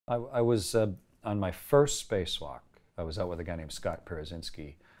I was on my first spacewalk. I was out with a guy named Scott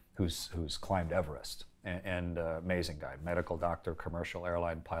Perezinski, who's climbed Everest, and amazing guy, medical doctor, commercial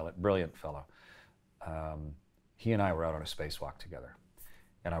airline pilot, brilliant fellow. He and I were out on a spacewalk together.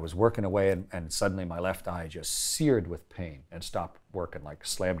 And I was working away, and suddenly my left eye just seared with pain and stopped working, like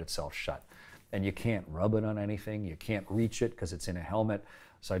slammed itself shut. And you can't rub it on anything. You can't reach it because it's in a helmet.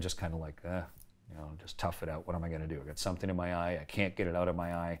 So I just kind of like, just tough it out. What am I going to do? I got something in my eye. I can't get it out of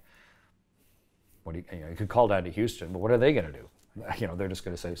my eye. What do you could call down to Houston, but what are they going to do? They're just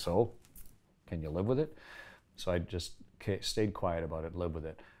going to say, so, can you live with it? So I just stayed quiet about it, lived with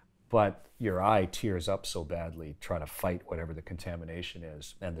it. But your eye tears up so badly trying to fight whatever the contamination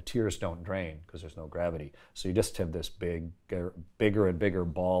is, and the tears don't drain because there's no gravity. So you just have this bigger and bigger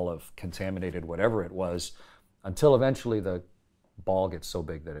ball of contaminated whatever it was, until eventually the ball gets so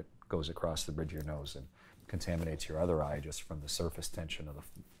big that it goes across the bridge of your nose and contaminates your other eye just from the surface tension of the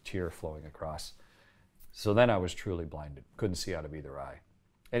tear flowing across. So then I was truly blinded, couldn't see out of either eye.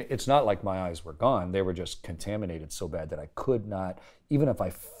 And it's not like my eyes were gone, they were just contaminated so bad that I could not, even if I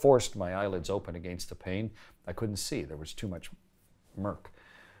forced my eyelids open against the pain, I couldn't see. There was too much murk.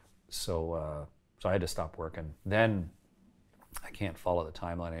 So I had to stop working. Then I can't follow the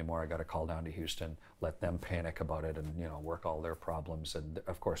timeline anymore. I got to call down to Houston, let them panic about it and work all their problems. And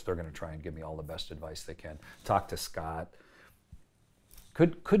of course they're going to try and give me all the best advice they can. Talk to Scott.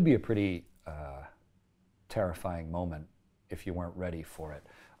 Could be a pretty terrifying moment if you weren't ready for it.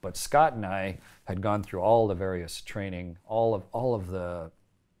 But Scott and I had gone through all the various training, all of the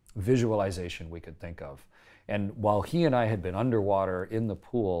visualization we could think of. And while he and I had been underwater in the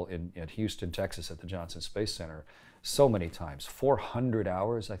pool at Houston, Texas at the Johnson Space Center so many times, 400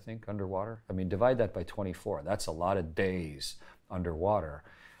 hours, I think, underwater. I mean, divide that by 24. That's a lot of days underwater.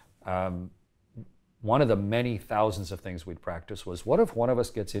 One of the many thousands of things we'd practice was, what if one of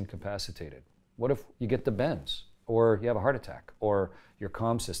us gets incapacitated? What if you get the bends? Or you have a heart attack, or your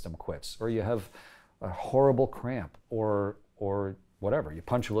comm system quits, or you have a horrible cramp, or whatever. You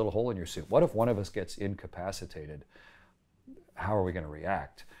punch a little hole in your suit. What if one of us gets incapacitated? How are we going to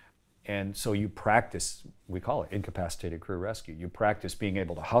react? And so you practice, we call it incapacitated crew rescue. You practice being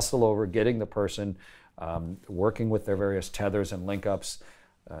able to hustle over, getting the person, working with their various tethers and link-ups,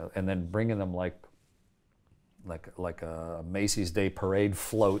 and then bringing them like a Macy's Day Parade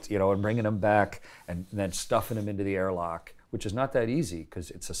float, and bringing them back and then stuffing them into the airlock, which is not that easy because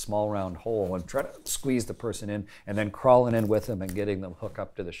it's a small round hole, and try to squeeze the person in and then crawling in with them and getting them hooked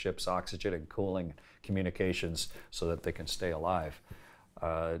up to the ship's oxygen and cooling communications so that they can stay alive.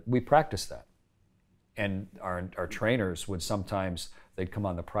 We practice that. And our trainers would sometimes, they'd come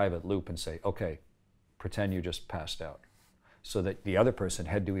on the private loop and say, okay, pretend you just passed out. So that the other person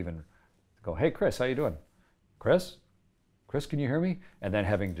had to even go, hey, Chris, how you doing? Chris, can you hear me? And then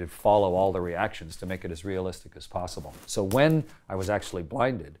having to follow all the reactions to make it as realistic as possible. So when I was actually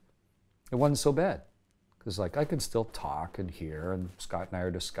blinded, it wasn't so bad. Because I can still talk and hear, and Scott and I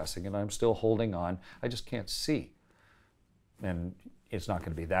are discussing, and I'm still holding on. I just can't see. And it's not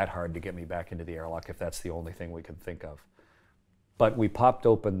going to be that hard to get me back into the airlock if that's the only thing we can think of. But we popped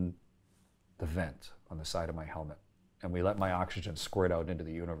open the vent on the side of my helmet, and we let my oxygen squirt out into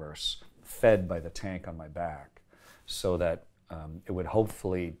the universe, fed by the tank on my back, so that it would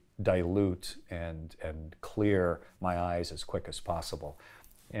hopefully dilute and clear my eyes as quick as possible.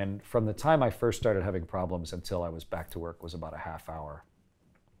 And from the time I first started having problems until I was back to work was about a half hour.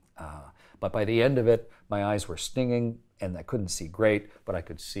 But by the end of it, my eyes were stinging, and I couldn't see great, but I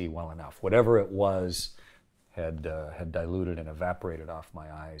could see well enough. Whatever it was had diluted and evaporated off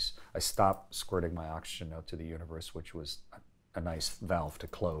my eyes. I stopped squirting my oxygen out to the universe, which was a nice valve to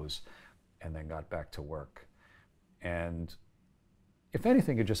close, and then got back to work. And if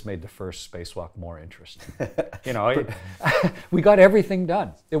anything, it just made the first spacewalk more interesting. We got everything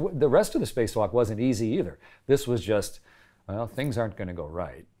done. The rest of the spacewalk wasn't easy either. This was just, well, things aren't going to go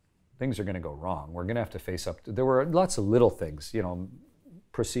right. Things are going to go wrong. We're going to have to face up to, there were lots of little things,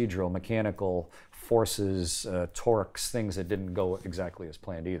 procedural, mechanical forces, torques, things that didn't go exactly as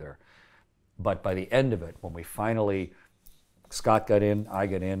planned either. But by the end of it, when we finally, Scott got in, I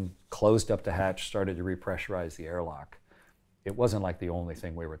got in, closed up the hatch, started to repressurize the airlock, it wasn't like the only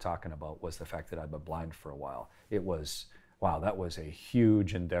thing we were talking about was the fact that I'd been blind for a while. It was, wow, that was a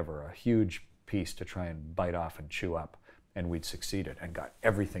huge endeavor, a huge piece to try and bite off and chew up. And we'd succeeded and got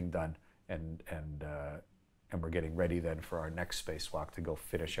everything done, and we're getting ready then for our next spacewalk to go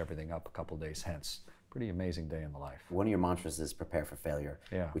finish everything up a couple days hence pretty amazing day in the life. One of your mantras is prepare for failure,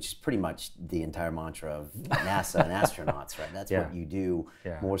 Yeah. which is pretty much the entire mantra of NASA and astronauts, right? That's what you do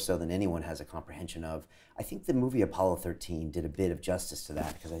more so than anyone has a comprehension of. I think the movie Apollo 13 did a bit of justice to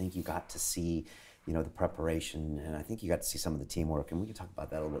that, because I think you got to see, you know, the preparation, and I think you got to see some of the teamwork, and we can talk about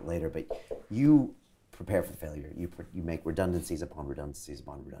that a little bit later, but you prepare for failure. You make redundancies upon redundancies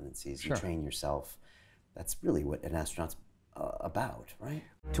upon redundancies. You train yourself. That's really what an astronaut's about, right?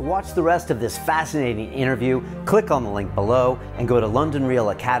 To watch the rest of this fascinating interview, click on the link below and go to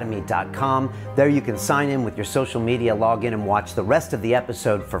londonrealacademy.com. There you can sign in with your social media, log in and watch the rest of the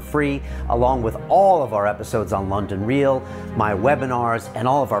episode for free, along with all of our episodes on London Real, my webinars, and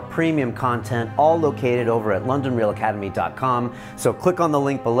all of our premium content, all located over at londonrealacademy.com. So click on the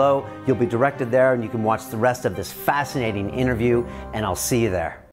link below, you'll be directed there and you can watch the rest of this fascinating interview, and I'll see you there.